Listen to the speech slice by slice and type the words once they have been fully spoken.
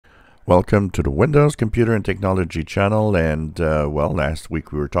Welcome to the Windows Computer and Technology channel. And well, last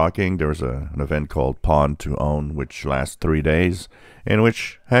week we were talking, there was an event called Pawn2Own, which lasts 3 days, in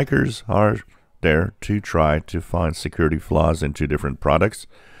which hackers are there to try to find security flaws into different products.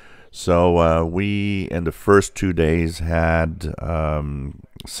 So we, in the first 2 days, had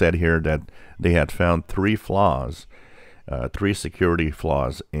said here that they had found three security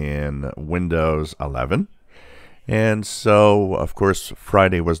flaws in Windows 11. And so, of course,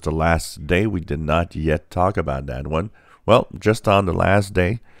 Friday was the last day. We did not yet talk about that one. Well, just on the last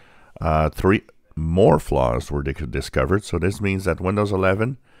day, three more flaws were discovered. So this means that Windows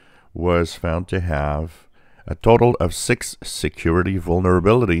 11 was found to have a total of 6 security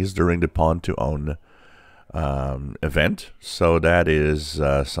vulnerabilities during the Pawn2Own event. So that is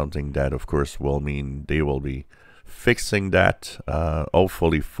something that, of course, will mean they will be fixing that,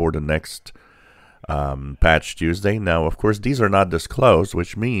 hopefully for the next Patch Tuesday. Now, of course, these are not disclosed,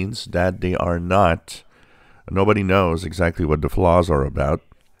 which means that they are not, nobody knows exactly what the flaws are about,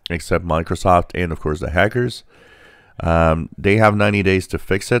 except Microsoft and, of course, the hackers. They have 90 days to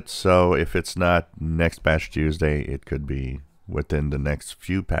fix it, so if it's not next Patch Tuesday, it could be within the next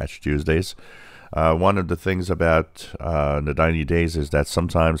few Patch Tuesdays. One of the things about the 90 days is that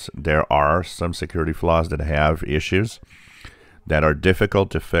sometimes there are some security flaws that have issues that are difficult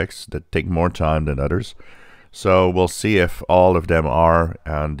to fix, that take more time than others. So we'll see if all of them are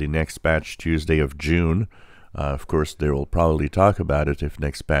on the next Patch Tuesday of June. Of course, they will probably talk about it if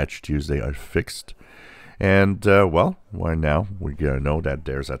next Patch Tuesday are fixed. And, well, why now? We know that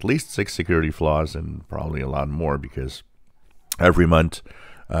there's at least 6 security flaws and probably a lot more, because every month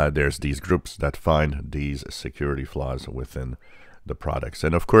there's these groups that find these security flaws within the products.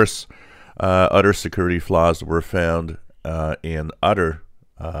 And, of course, other security flaws were found in other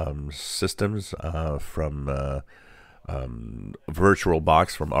systems from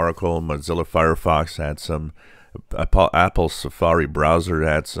Virtualbox from Oracle. Mozilla Firefox had some, Apple Safari browser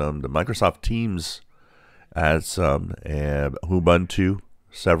had some, the Microsoft Teams had some, Ubuntu,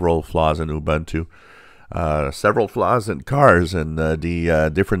 several flaws in Ubuntu, several flaws in cars and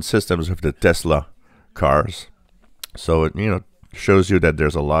the different systems of the Tesla cars. So it shows you that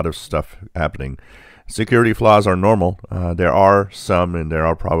there's a lot of stuff happening. Security flaws are normal. There are some, and there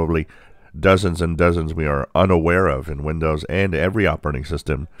are probably dozens and dozens we are unaware of in Windows and every operating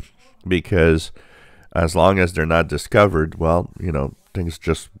system, because as long as they're not discovered, well, things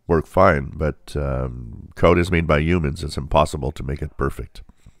just work fine. But code is made by humans. It's impossible to make it perfect.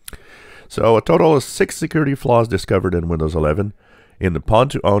 So a total of 6 security flaws discovered in Windows 11 in the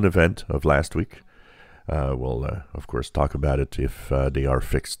Pawn2Own event of last week. We'll, of course, talk about it if they are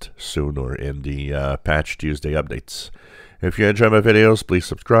fixed soon or in the Patch Tuesday updates. If you enjoy my videos, please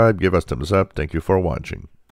subscribe, give us thumbs up. Thank you for watching.